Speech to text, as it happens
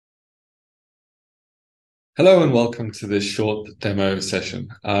Hello and welcome to this short demo session.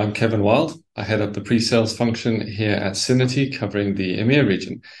 I'm Kevin Wilde. I head up the pre-sales function here at Syniti, covering the EMEA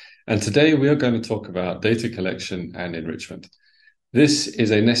region. And today we are going to talk about data collection and enrichment. This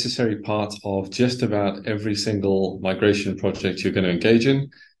is a necessary part of just about every single migration project you're going to engage in.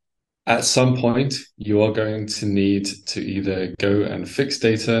 At some point, you are going to need to either go and fix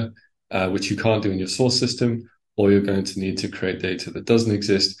data, which you can't do in your source system, or you're going to need to create data that doesn't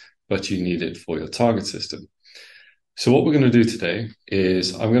exist, but you need it for your target system. So what we're going to do today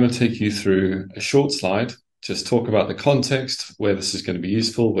is I'm going to take you through a short slide, just talk about the context, where this is going to be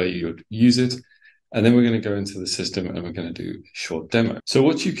useful, where you would use it, and then we're going to go into the system and we're going to do a short demo. So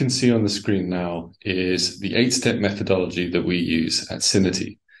what you can see on the screen now is the 8-step methodology that we use at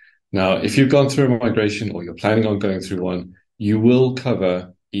Syniti. Now, if you've gone through a migration or you're planning on going through one, you will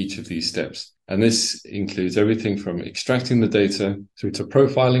cover each of these steps. And this includes everything from extracting the data through to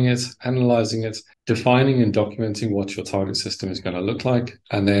profiling it, analyzing it, defining and documenting what your target system is going to look like,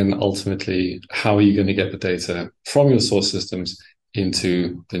 and then ultimately, how are you going to get the data from your source systems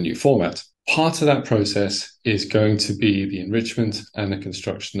into the new format. Part of that process is going to be the enrichment and the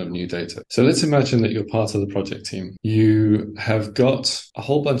construction of new data. So let's imagine that you're part of the project team. You have got a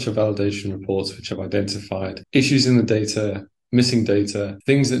whole bunch of validation reports which have identified issues in the data, missing data,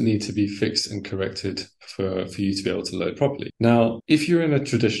 things that need to be fixed and corrected for you to be able to load properly. Now, if you're in a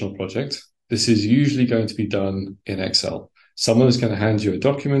traditional project, this is usually going to be done in Excel. Someone is going to hand you a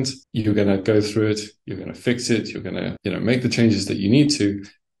document, you're going to go through it, you're going to fix it, you're going to make the changes that you need to,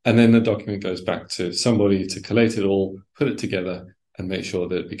 and then the document goes back to somebody to collate it all, put it together, and make sure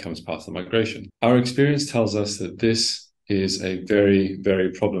that it becomes part of the migration. Our experience tells us that this is a very,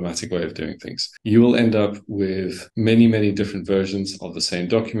 very problematic way of doing things. You will end up with many, many different versions of the same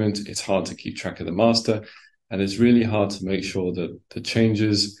document. It's hard to keep track of the master, and it's really hard to make sure that the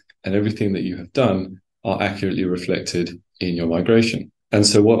changes and everything that you have done are accurately reflected in your migration. And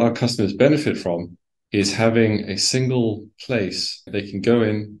so what our customers benefit from is having a single place they can go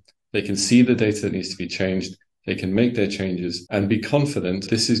in, they can see the data that needs to be changed, they can make their changes and be confident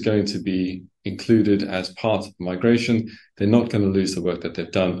this is going to be included as part of the migration. They're not going to lose the work that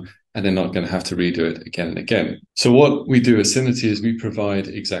they've done, and they're not going to have to redo it again and again. So what we do at Syniti is we provide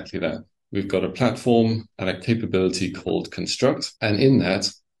exactly that. We've got a platform and a capability called Construct, and in that,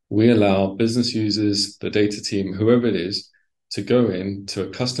 we allow business users, the data team, whoever it is, to go in to a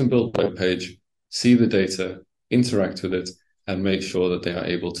custom-built web page, see the data, interact with it, and make sure that they are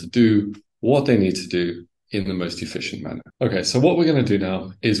able to do what they need to do in the most efficient manner. Okay, so what we're going to do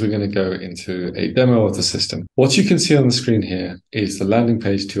now is we're going to go into a demo of the system. What you can see on the screen here is the landing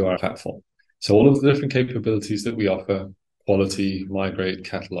page to our platform. So all of the different capabilities that we offer: quality, migrate,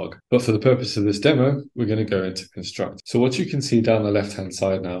 catalog. But for the purpose of this demo, we're going to go into Construct. So what you can see down the left-hand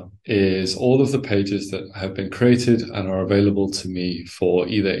side now is all of the pages that have been created and are available to me for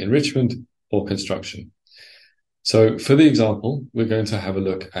either enrichment or construction. So for the example, we're going to have a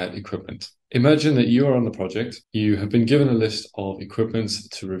look at equipment. Imagine that you are on the project, you have been given a list of equipment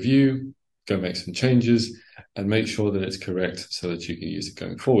to review, go make some changes, and make sure that it's correct so that you can use it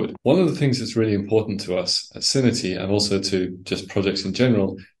going forward. One of the things that's really important to us at Syniti, and also to just projects in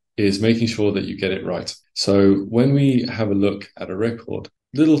general, is making sure that you get it right. So when we have a look at a record,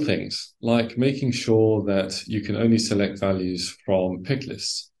 little things like making sure that you can only select values from pick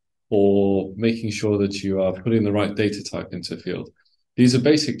lists, or making sure that you are putting the right data type into a field. These are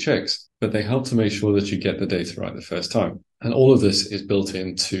basic checks, but they help to make sure that you get the data right the first time. And all of this is built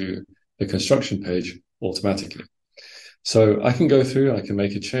into the construction page automatically. So I can go through, I can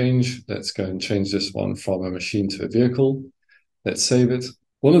make a change. Let's go and change this one from a machine to a vehicle. Let's save it.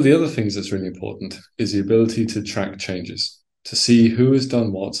 One of the other things that's really important is the ability to track changes, to see who has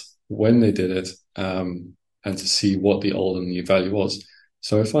done what, when they did it, and to see what the old and new value was.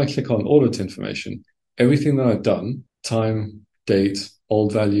 So if I click on audit information, everything that I've done, time, date,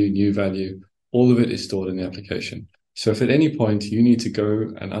 old value, new value, all of it is stored in the application. So if at any point you need to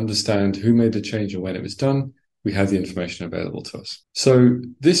go and understand who made the change or when it was done, we have the information available to us. So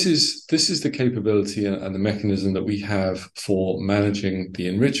this is the capability and the mechanism that we have for managing the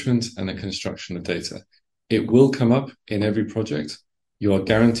enrichment and the construction of data. It will come up in every project. You are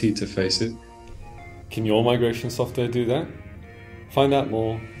guaranteed to face it. Can your migration software do that? Find out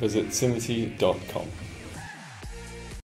more, visit syniti.com.